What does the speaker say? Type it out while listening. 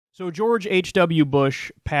So George H.W.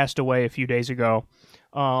 Bush passed away a few days ago,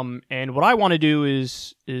 and what I want to do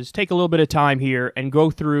is take a little bit of time here and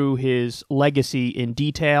go through his legacy in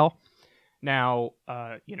detail. Now,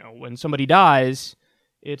 when somebody dies,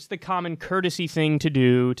 it's the common courtesy thing to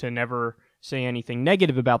do to never say anything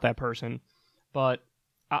negative about that person, but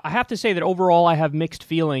I have to say that overall I have mixed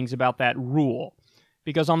feelings about that rule,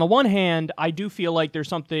 because on the one hand, I do feel like there's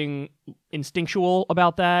something instinctual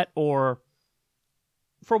about that, or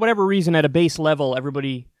for whatever reason, at a base level,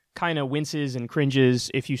 everybody kind of winces and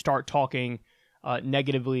cringes if you start talking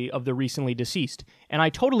negatively of the recently deceased. And I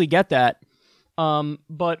totally get that.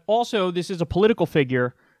 But also, this is a political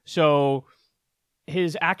figure, so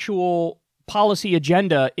his actual policy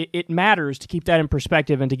agenda, it matters to keep that in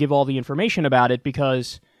perspective and to give all the information about it,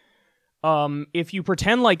 because if you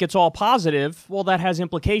pretend like it's all positive, well, that has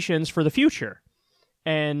implications for the future.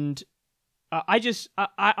 And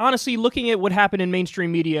I honestly, looking at what happened in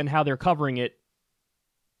mainstream media and how they're covering it,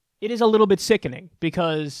 it is a little bit sickening,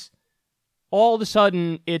 because all of a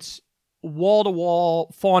sudden it's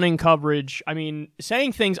wall-to-wall fawning coverage. I mean,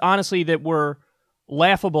 saying things, honestly, that were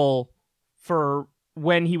laughable for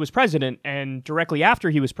when he was president and directly after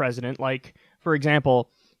he was president. Like, for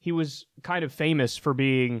example, he was kind of famous for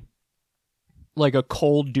being like a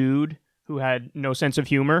cold dude who had no sense of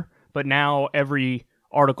humor, but now every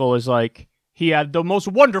article is like, he had the most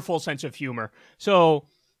wonderful sense of humor. So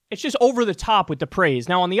it's just over the top with the praise.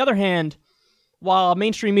 Now, on the other hand, while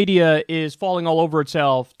mainstream media is falling all over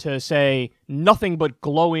itself to say nothing but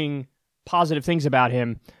glowing positive things about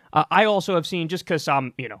him, I also have seen, just because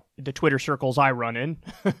I'm, the Twitter circles I run in,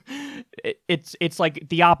 it's like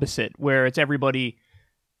the opposite, where it's everybody,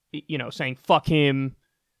 saying fuck him,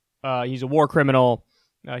 he's a war criminal,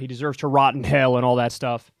 he deserves to rot in hell, and all that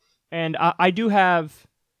stuff. And I do have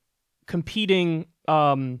competing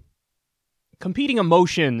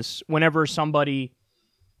emotions whenever somebody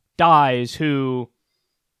dies who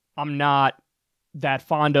I'm not that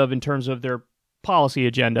fond of in terms of their policy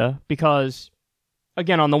agenda, because,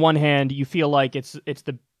 again, on the one hand, you feel like it's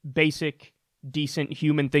the basic, decent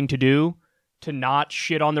human thing to do to not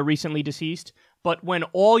shit on the recently deceased, but when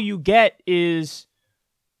all you get is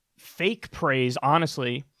fake praise,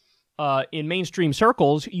 honestly, in mainstream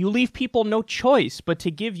circles, you leave people no choice but to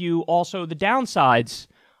give you also the downsides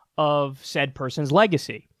of said person's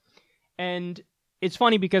legacy. And it's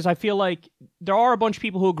funny, because I feel like there are a bunch of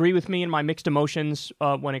people who agree with me in my mixed emotions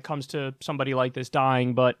when it comes to somebody like this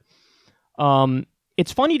dying, but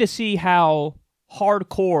it's funny to see how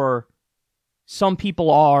hardcore some people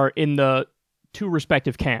are in the two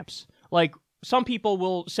respective camps. Like, some people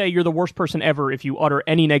will say you're the worst person ever if you utter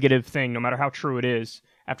any negative thing, no matter how true it is,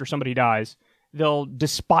 after somebody dies. They'll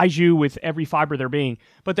despise you with every fiber of their being.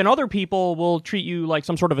 But then other people will treat you like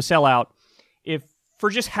some sort of a sellout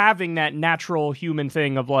for just having that natural human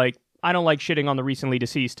thing of like, I don't like shitting on the recently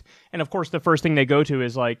deceased. And of course, the first thing they go to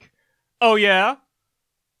is like, oh yeah?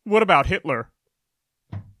 What about Hitler?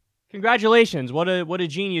 Congratulations, what a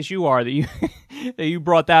genius you are that you that you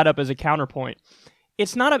brought that up as a counterpoint.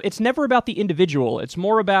 It's never about the individual. It's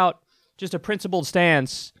more about just a principled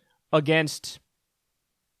stance against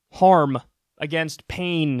harm, against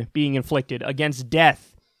pain being inflicted, against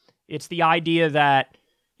death. It's the idea that,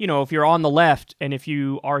 if you're on the left and if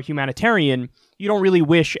you are a humanitarian, you don't really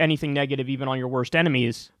wish anything negative even on your worst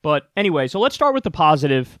enemies. But anyway, so let's start with the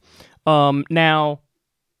positive. Now,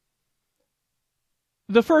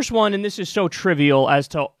 the first one, and this is so trivial as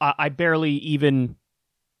to I barely even,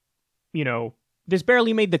 this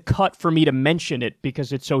barely made the cut for me to mention it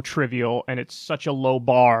because it's so trivial and it's such a low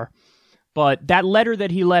bar. But that letter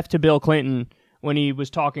that he left to Bill Clinton when he was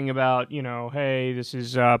talking about, hey, this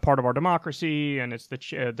is part of our democracy and it's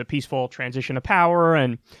the peaceful transition of power.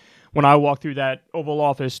 And when I walked through that Oval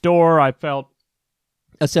Office door, I felt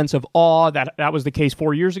a sense of awe that was the case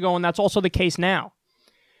 4 years ago, and that's also the case now.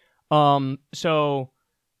 So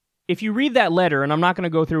if you read that letter, and I'm not going to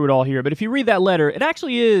go through it all here, but if you read that letter, it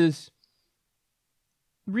actually is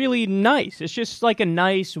really nice. It's just like a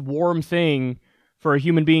nice, warm thing for a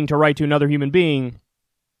human being to write to another human being.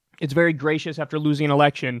 It's very gracious after losing an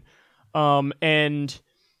election. And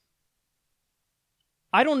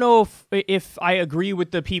I don't know if I agree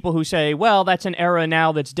with the people who say, well, that's an era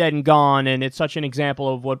now that's dead and gone, and it's such an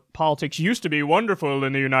example of what politics used to be wonderful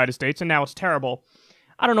in the United States, and now it's terrible.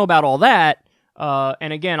 I don't know about all that.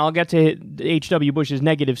 And again, I'll get to H.W. Bush's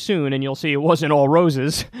negative soon, and you'll see it wasn't all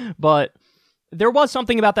roses. But there was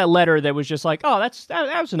something about that letter that was just like, oh,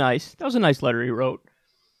 that was nice. That was a nice letter he wrote.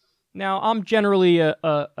 Now, I'm generally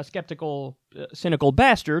a skeptical, cynical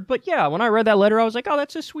bastard, but yeah, when I read that letter, I was like, oh,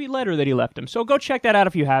 that's a sweet letter that he left him. So go check that out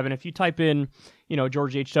if you haven't. If you type in,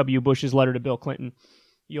 George H.W. Bush's letter to Bill Clinton,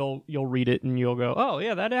 you'll read it and you'll go, oh,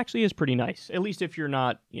 yeah, that actually is pretty nice. At least if you're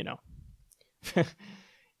not,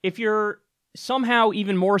 if you're somehow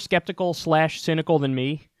even more skeptical / cynical than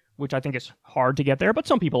me, which I think is hard to get there, but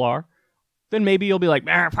some people are, then maybe you'll be like,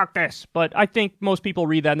 fuck this. But I think most people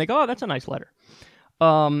read that and they go, oh, that's a nice letter.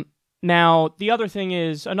 Now, the other thing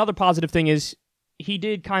is, another positive thing is, he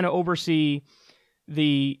did kind of oversee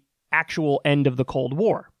the actual end of the Cold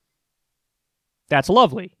War. That's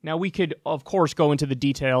lovely. Now, we could, of course, go into the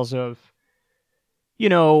details of,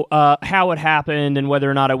 how it happened and whether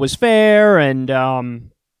or not it was fair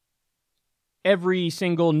and every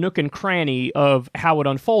single nook and cranny of how it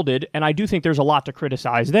unfolded. And I do think there's a lot to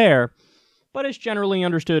criticize there, but it's generally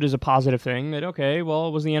understood as a positive thing that, okay, well,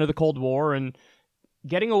 it was the end of the Cold War and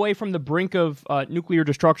getting away from the brink of nuclear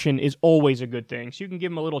destruction is always a good thing. So you can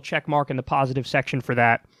give him a little check mark in the positive section for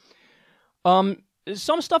that.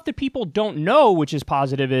 Some stuff that people don't know, which is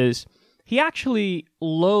positive, is he actually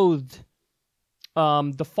loathed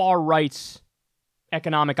the far right's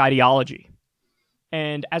economic ideology.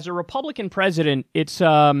 And as a Republican president, it's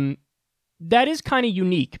that is kind of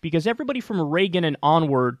unique because everybody from Reagan and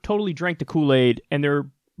onward totally drank the Kool-Aid and they're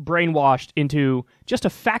brainwashed into just a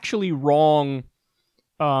factually wrong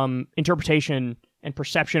interpretation and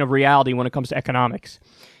perception of reality when it comes to economics.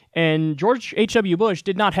 And George H.W. Bush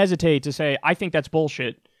did not hesitate to say, I think that's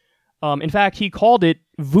bullshit. In fact, he called it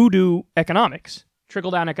voodoo economics.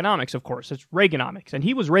 Trickle-down economics, of course. It's Reaganomics. And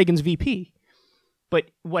he was Reagan's VP.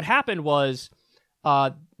 But what happened was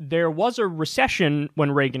there was a recession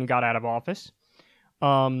when Reagan got out of office.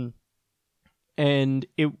 And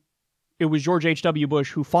it was George H.W.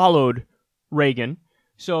 Bush who followed Reagan.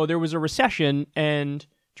 So there was a recession, and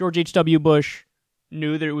George H.W. Bush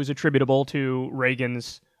knew that it was attributable to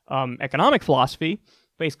Reagan's economic philosophy,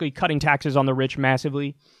 basically cutting taxes on the rich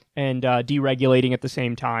massively and deregulating at the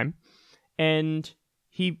same time. And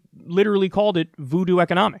he literally called it voodoo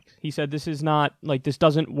economics. He said this is not, this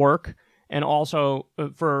doesn't work. And also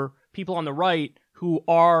for people on the right who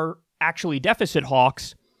are actually deficit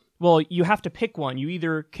hawks, well, you have to pick one. You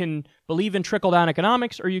either can believe in trickle-down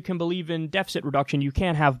economics or you can believe in deficit reduction. You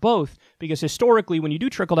can't have both because historically, when you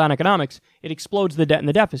do trickle-down economics, it explodes the debt and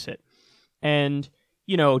the deficit. And,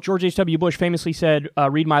 George H.W. Bush famously said,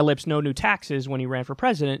 read my lips, no new taxes when he ran for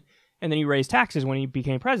president. And then he raised taxes when he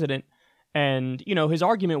became president. And, his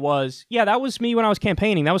argument was, yeah, that was me when I was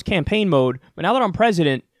campaigning. That was campaign mode. But now that I'm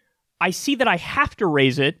president, I see that I have to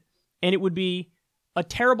raise it. And it would be a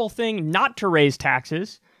terrible thing not to raise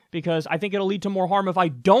taxes, because I think it'll lead to more harm if I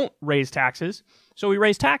don't raise taxes. So we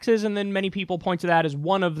raised taxes, and then many people point to that as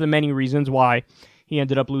one of the many reasons why he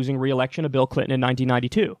ended up losing re-election to Bill Clinton in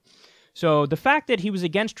 1992. So the fact that he was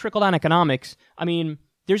against trickle-down economics, I mean,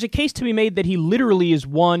 there's a case to be made that he literally is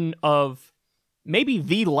one of maybe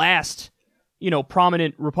the last,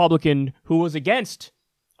 prominent Republican who was against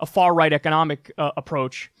a far-right economic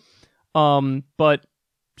approach. But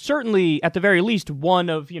certainly, at the very least, one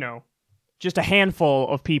of, just a handful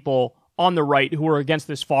of people on the right who are against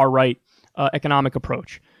this far-right economic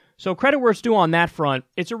approach. So credit where it's due on that front.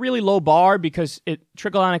 It's a really low bar because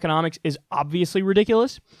trickle-down economics is obviously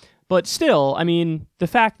ridiculous. But still, I mean, the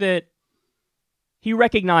fact that he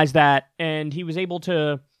recognized that and he was able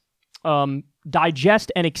to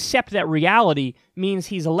digest and accept that reality means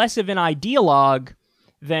he's less of an ideologue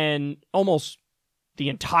than almost the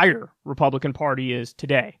entire Republican Party is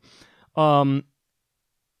today. The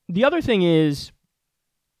other thing is,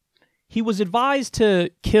 he was advised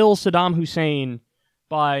to kill Saddam Hussein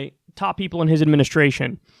by top people in his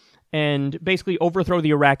administration and basically overthrow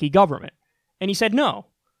the Iraqi government. And he said no.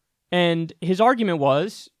 And his argument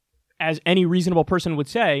was, as any reasonable person would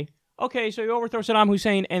say, okay, so you overthrow Saddam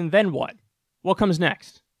Hussein, and then what? What comes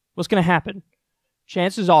next? What's going to happen?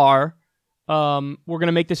 Chances are we're going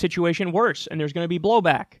to make the situation worse, and there's going to be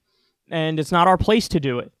blowback. And it's not our place to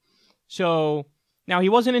do it. So now, he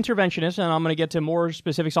was an interventionist, and I'm going to get to more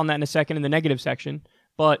specifics on that in a second in the negative section,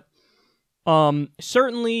 but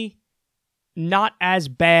certainly not as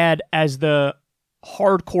bad as the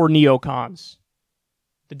hardcore neocons,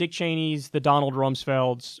 the Dick Cheneys, the Donald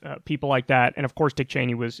Rumsfelds, people like that. And of course, Dick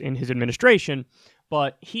Cheney was in his administration,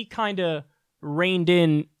 but he kind of reined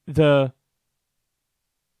in the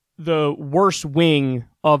worst wing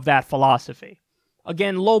of that philosophy.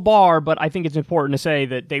 Again, low bar, but I think it's important to say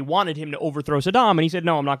that they wanted him to overthrow Saddam, and he said,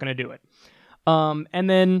 no, I'm not going to do it. And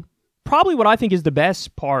then probably what I think is the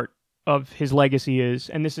best part of his legacy is,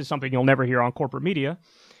 and this is something you'll never hear on corporate media,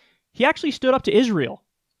 he actually stood up to Israel.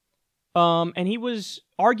 and he was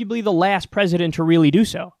arguably the last president to really do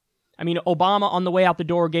so. I mean, Obama on the way out the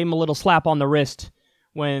door gave him a little slap on the wrist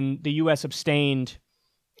when the U.S. abstained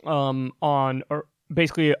on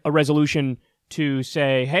basically a resolution to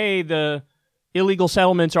say, hey, the illegal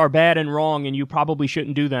settlements are bad and wrong, and you probably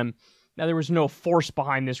shouldn't do them. Now, there was no force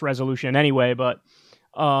behind this resolution anyway, but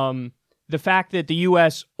the fact that the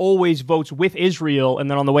U.S. always votes with Israel, and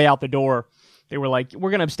then on the way out the door, they were like, we're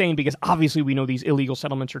going to abstain because obviously we know these illegal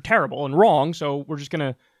settlements are terrible and wrong, so we're just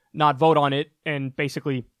going to not vote on it and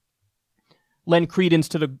basically lend credence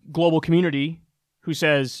to the global community who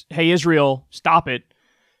says, hey, Israel, stop it.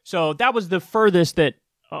 So that was the furthest that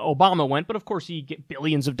Obama went, but of course he get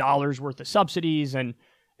billions of dollars worth of subsidies, and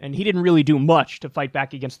he didn't really do much to fight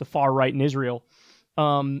back against the far right in Israel.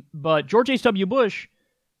 But George H.W. Bush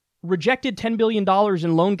rejected $10 billion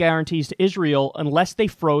in loan guarantees to Israel unless they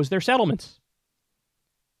froze their settlements.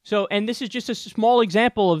 So, and this is just a small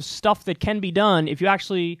example of stuff that can be done if you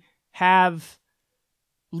actually have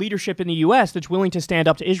leadership in the U.S. that's willing to stand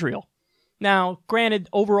up to Israel. Now, granted,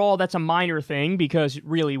 overall, that's a minor thing because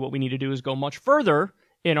really what we need to do is go much further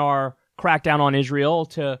in our crackdown on Israel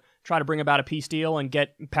to try to bring about a peace deal and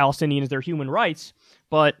get Palestinians their human rights.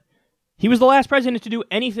 But he was the last president to do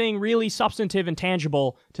anything really substantive and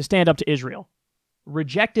tangible to stand up to Israel.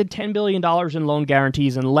 Rejected $10 billion in loan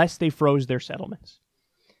guarantees unless they froze their settlements.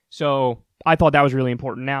 So I thought that was really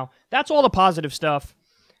important. Now, that's all the positive stuff.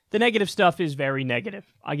 The negative stuff is very negative.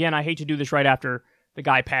 Again, I hate to do this right after the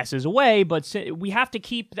guy passes away, but we have to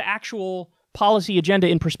keep the actual policy agenda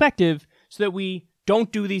in perspective so that we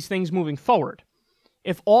don't do these things moving forward.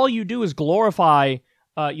 If all you do is glorify,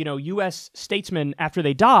 U.S. statesmen after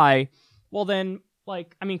they die, well then,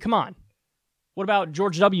 come on. What about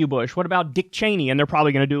George W. Bush? What about Dick Cheney? And they're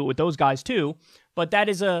probably going to do it with those guys too. But that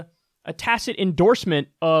is a tacit endorsement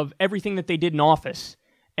of everything that they did in office.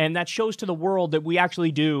 And that shows to the world that we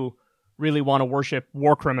actually do really want to worship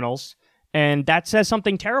war criminals. And that says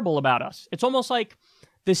something terrible about us. It's almost like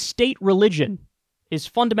the state religion is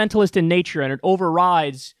fundamentalist in nature and it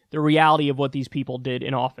overrides the reality of what these people did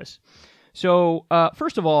in office. So,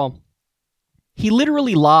 first of all, he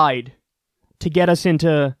literally lied to get us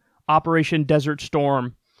into Operation Desert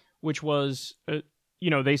Storm, which was,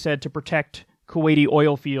 they said to protect Kuwaiti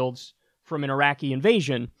oil fields from an Iraqi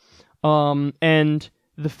invasion. And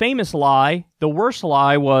the famous lie, the worst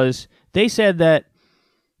lie, was they said that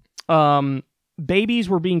babies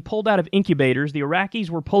were being pulled out of incubators. The Iraqis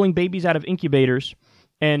were pulling babies out of incubators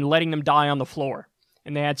and letting them die on the floor.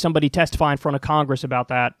 And they had somebody testify in front of Congress about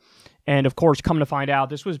that. And of course, come to find out,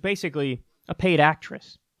 this was basically a paid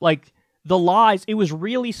actress. Like, the lies, it was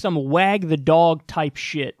really some wag the dog type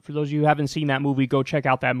shit. For those of you who haven't seen that movie, go check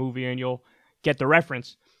out that movie and you'll get the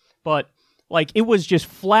reference. But, it was just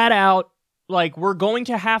flat out, we're going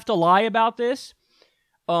to have to lie about this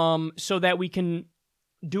so that we can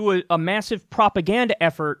do a massive propaganda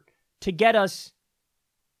effort to get us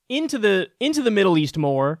into the Middle East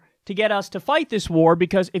more, to get us to fight this war,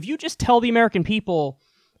 because if you just tell the American people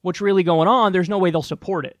what's really going on, there's no way they'll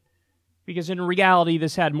support it. Because in reality,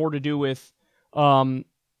 this had more to do with, the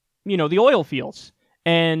oil fields.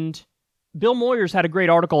 And Bill Moyers had a great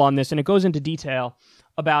article on this, and it goes into detail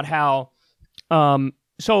about how,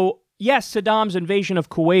 yes, Saddam's invasion of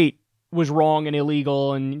Kuwait was wrong and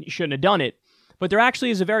illegal and shouldn't have done it. But there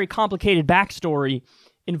actually is a very complicated backstory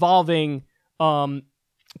involving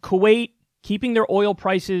Kuwait keeping their oil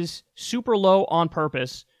prices super low on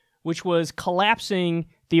purpose, which was collapsing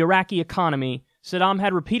the Iraqi economy. Saddam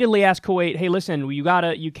had repeatedly asked Kuwait, hey, listen,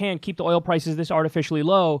 you can't keep the oil prices this artificially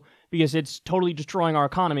low because it's totally destroying our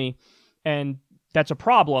economy, and that's a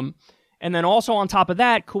problem. And then also on top of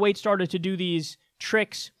that, Kuwait started to do these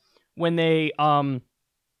tricks when they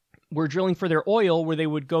were drilling for their oil where they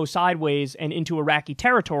would go sideways and into Iraqi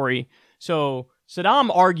territory. So Saddam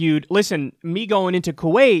argued, listen, me going into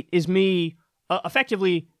Kuwait is me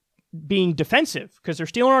effectively being defensive because they're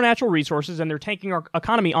stealing our natural resources and they're tanking our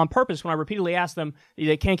economy on purpose when I repeatedly asked them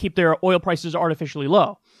they can't keep their oil prices artificially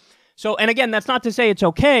low. So, and again, that's not to say it's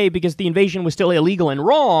okay because the invasion was still illegal and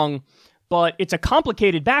wrong, but it's a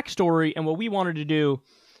complicated backstory, and what we wanted to do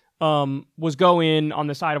was go in on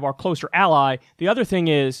the side of our closer ally. The other thing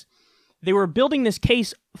is they were building this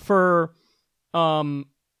case for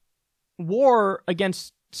war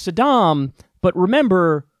against Saddam, but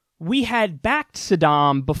remember, we had backed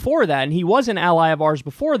Saddam before that, and he was an ally of ours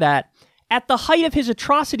before that. At the height of his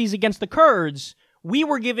atrocities against the Kurds, we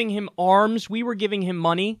were giving him arms, we were giving him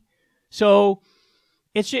money. So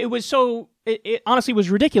it honestly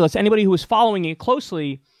was ridiculous. Anybody who was following it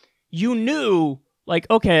closely, you knew,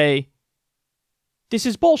 okay, this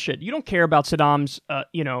is bullshit. You don't care about Saddam's,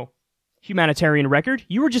 humanitarian record.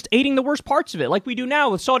 You were just aiding the worst parts of it, like we do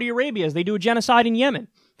now with Saudi Arabia as they do a genocide in Yemen.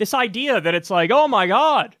 This idea that it's like, oh my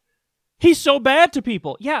God, he's so bad to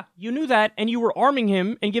people. Yeah, you knew that, and you were arming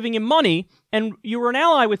him and giving him money, and you were an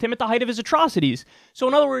ally with him at the height of his atrocities. So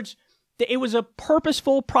in other words, it was a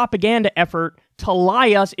purposeful propaganda effort to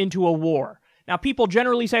lie us into a war. Now, people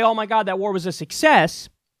generally say, oh my God, that war was a success,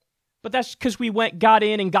 but that's because we got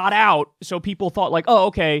in and got out, so people thought like, oh,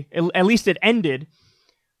 okay, at least it ended,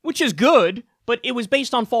 which is good, but it was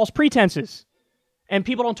based on false pretenses, and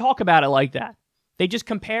people don't talk about it like that. They just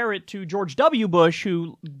compare it to George W. Bush,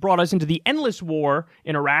 who brought us into the endless war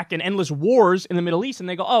in Iraq and endless wars in the Middle East, and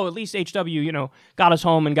they go, oh, at least HW, got us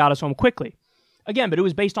home and got us home quickly. Again, but it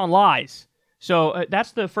was based on lies. So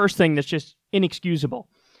that's the first thing that's just inexcusable.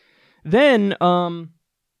 Then the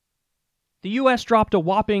U.S. dropped a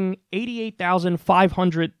whopping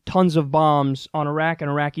 88,500 tons of bombs on Iraq and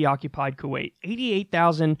Iraqi-occupied Kuwait.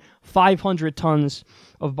 88,500 tons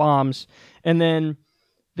of bombs. And then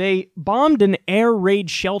they bombed an air raid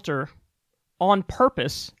shelter on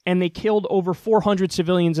purpose, and they killed over 400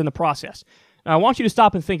 civilians in the process. Now, I want you to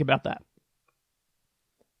stop and think about that.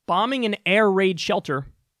 Bombing an air raid shelter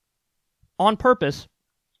on purpose,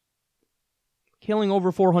 killing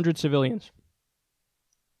over 400 civilians.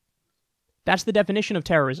 That's the definition of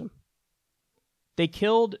terrorism. They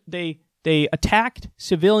attacked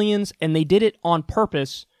civilians, and they did it on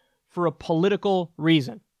purpose for a political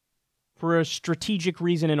reason, for a strategic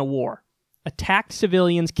reason in a war. Attacked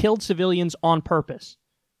civilians, killed civilians on purpose.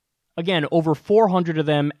 Again, over 400 of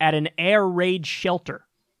them at an air raid shelter.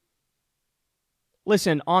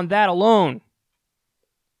 Listen, on that alone,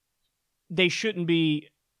 they shouldn't be,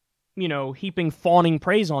 heaping fawning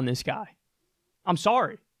praise on this guy. I'm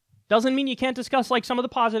sorry. Doesn't mean you can't discuss like some of the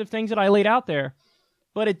positive things that I laid out there,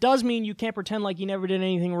 but it does mean you can't pretend like he never did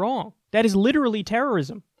anything wrong. That is literally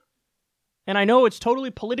terrorism. And I know it's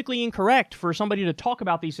totally politically incorrect for somebody to talk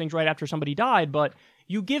about these things right after somebody died, but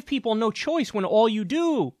you give people no choice when all you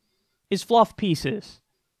do is fluff pieces.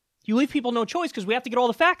 You leave people no choice because we have to get all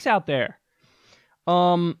the facts out there.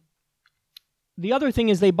 The other thing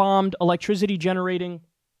is they bombed electricity generating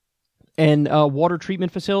and water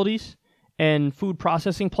treatment facilities and food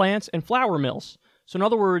processing plants and flour mills. So in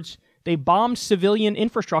other words, they bombed civilian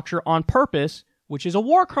infrastructure on purpose, which is a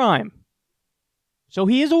war crime. So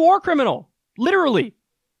he is a war criminal, literally.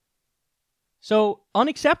 So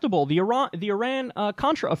unacceptable. The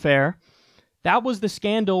Iran-Contra affair, that was the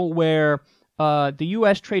scandal where the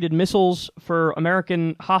U.S. traded missiles for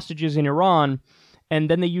American hostages in Iran, and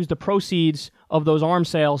then they used the proceeds of those arms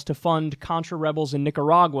sales to fund Contra rebels in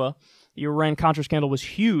Nicaragua. The Iran-Contra scandal was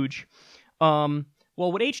huge. Well,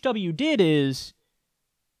 what HW did is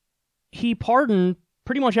he pardoned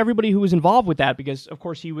pretty much everybody who was involved with that because, of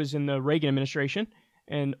course, he was in the Reagan administration,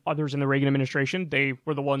 and others in the Reagan administration, they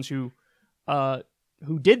were the ones who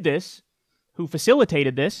did this, who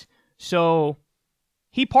facilitated this. So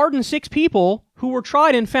he pardoned 6 people who were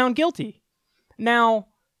tried and found guilty. Now,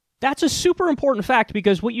 that's a super important fact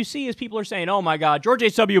because what you see is people are saying, oh my God, George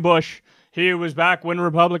H.W. Bush, he was back when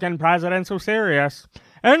Republican presidents were serious,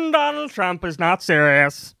 and Donald Trump is not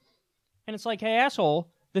serious. And it's like, hey,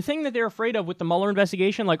 asshole, the thing that they're afraid of with the Mueller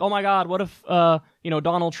investigation, like, oh my God, what if,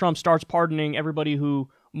 Donald Trump starts pardoning everybody who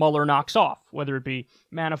Mueller knocks off, whether it be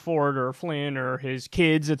Manafort or Flynn or his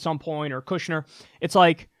kids at some point or Kushner. It's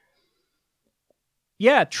like,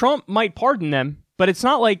 yeah, Trump might pardon them, but it's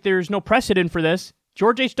not like there's no precedent for this.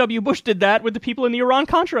 George H.W. Bush did that with the people in the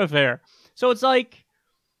Iran-Contra affair. So it's like,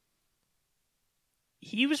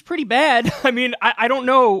 he was pretty bad. I mean, I don't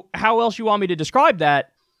know how else you want me to describe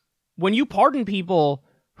that. When you pardon people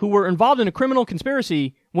who were involved in a criminal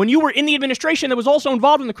conspiracy, when you were in the administration that was also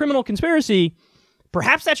involved in the criminal conspiracy,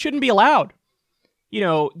 perhaps that shouldn't be allowed.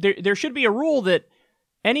 There should be a rule that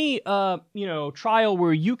any, trial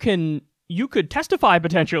where you could testify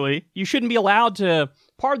potentially, you shouldn't be allowed to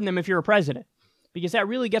pardon them if you're a president. Because that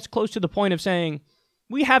really gets close to the point of saying,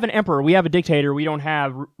 we have an emperor, we have a dictator, we don't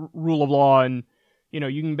have rule of law, and,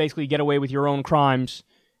 you can basically get away with your own crimes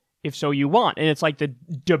if so you want. And it's like the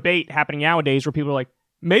debate happening nowadays where people are like,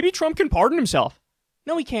 maybe Trump can pardon himself.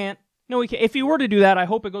 No, he can't. No, he can't. If he were to do that, I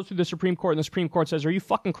hope it goes through the Supreme Court, and the Supreme Court says, are you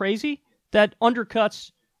fucking crazy? That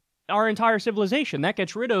undercuts our entire civilization. That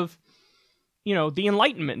gets rid of, the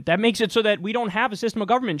Enlightenment. That makes it so that we don't have a system of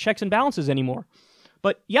government checks and balances anymore.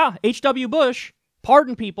 But yeah, H.W. Bush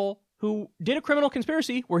pardoned people who did a criminal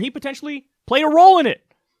conspiracy where he potentially played a role in it.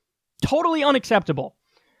 Totally unacceptable.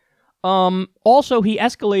 Also, he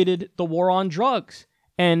escalated the war on drugs.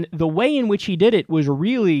 And the way in which he did it was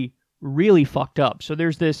really, really fucked up. So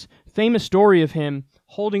there's this famous story of him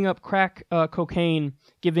holding up crack cocaine,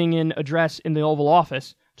 giving an address in the Oval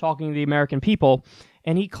Office, talking to the American people.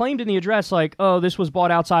 And he claimed in the address, like, oh, this was bought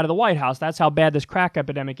outside of the White House. That's how bad this crack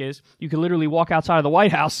epidemic is. You could literally walk outside of the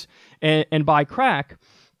White House and buy crack.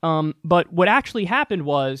 But what actually happened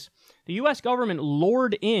was the U.S. government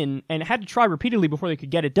lured in, and had to try repeatedly before they could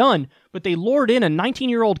get it done, but they lured in a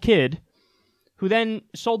 19-year-old kid who then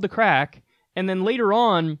sold the crack, and then later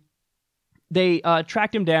on, they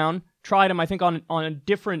tracked him down, tried him, I think, on a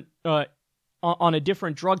different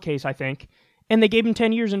drug case, I think, and they gave him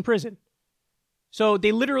 10 years in prison. So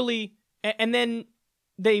they literally, and then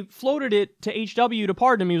they floated it to HW to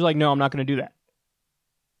pardon him. He was like, no, I'm not going to do that.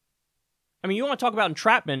 I mean, you want to talk about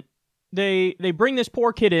entrapment. They bring this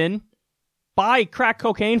poor kid in, buy crack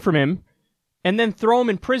cocaine from him, and then throw him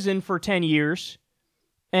in prison for 10 years.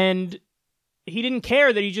 And he didn't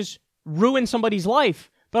care that he just ruined somebody's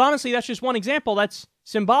life. But honestly, that's just one example. That's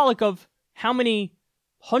symbolic of how many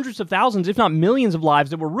hundreds of thousands, if not millions of lives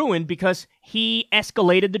that were ruined because he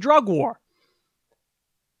escalated the drug war.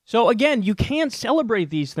 So again, you can't celebrate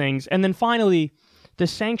these things. And then finally, the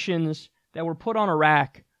sanctions that were put on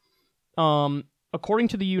Iraq, according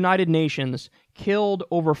to the United Nations, killed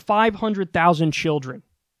over 500,000 children.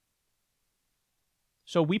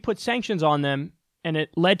 So we put sanctions on them, and it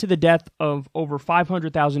led to the death of over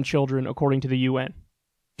 500,000 children, according to the UN.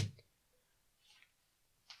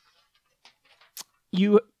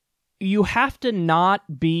 You have to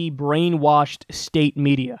not be brainwashed state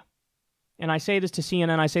media. And I say this to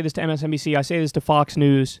CNN, I say this to MSNBC, I say this to Fox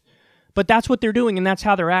News, but that's what they're doing, and that's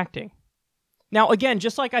how they're acting. Now, again,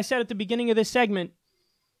 just like I said at the beginning of this segment,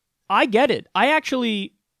 I get it. I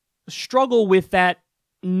actually struggle with that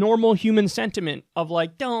normal human sentiment of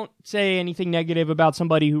like, don't say anything negative about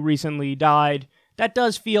somebody who recently died. That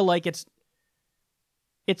does feel like it's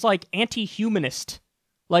like anti-humanist.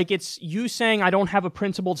 Like it's you saying I don't have a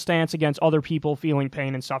principled stance against other people feeling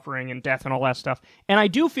pain and suffering and death and all that stuff. And I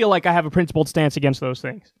do feel like I have a principled stance against those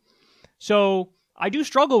things. So I do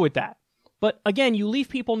struggle with that. But again, you leave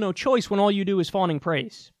people no choice when all you do is fawning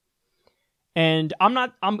praise. And I'm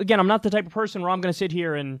not the type of person where I'm going to sit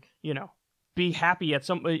here and, be happy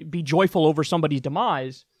be joyful over somebody's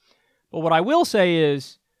demise. But what I will say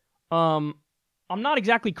is, I'm not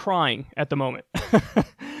exactly crying at the moment.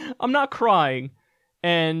 I'm not crying.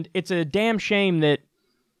 And it's a damn shame that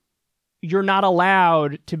you're not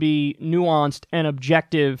allowed to be nuanced and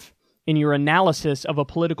objective in your analysis of a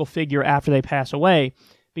political figure after they pass away,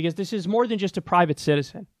 because this is more than just a private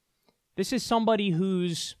citizen. This is somebody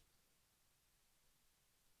whose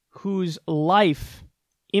life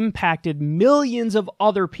impacted millions of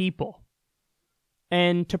other people.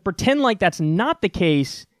 And to pretend like that's not the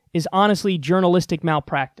case is honestly journalistic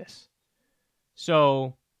malpractice.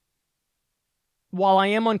 So while I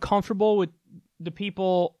am uncomfortable with the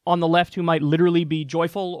people on the left who might literally be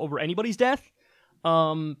joyful over anybody's death,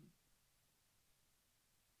 I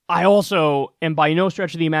also am by no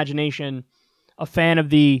stretch of the imagination a fan of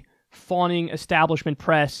the fawning establishment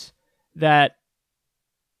press that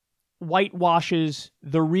whitewashes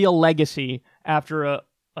the real legacy after a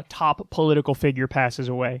top political figure passes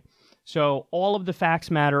away. So all of the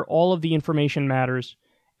facts matter, all of the information matters,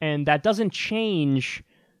 and that doesn't change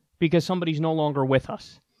because somebody's no longer with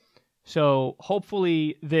us. So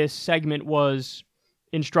hopefully this segment was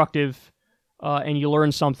instructive and you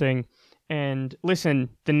learned something. And listen,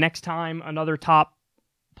 the next time another top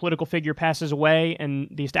political figure passes away and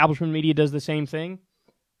the establishment media does the same thing,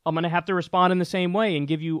 I'm going to have to respond in the same way and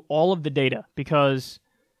give you all of the data, because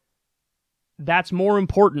that's more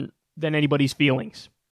important than anybody's feelings.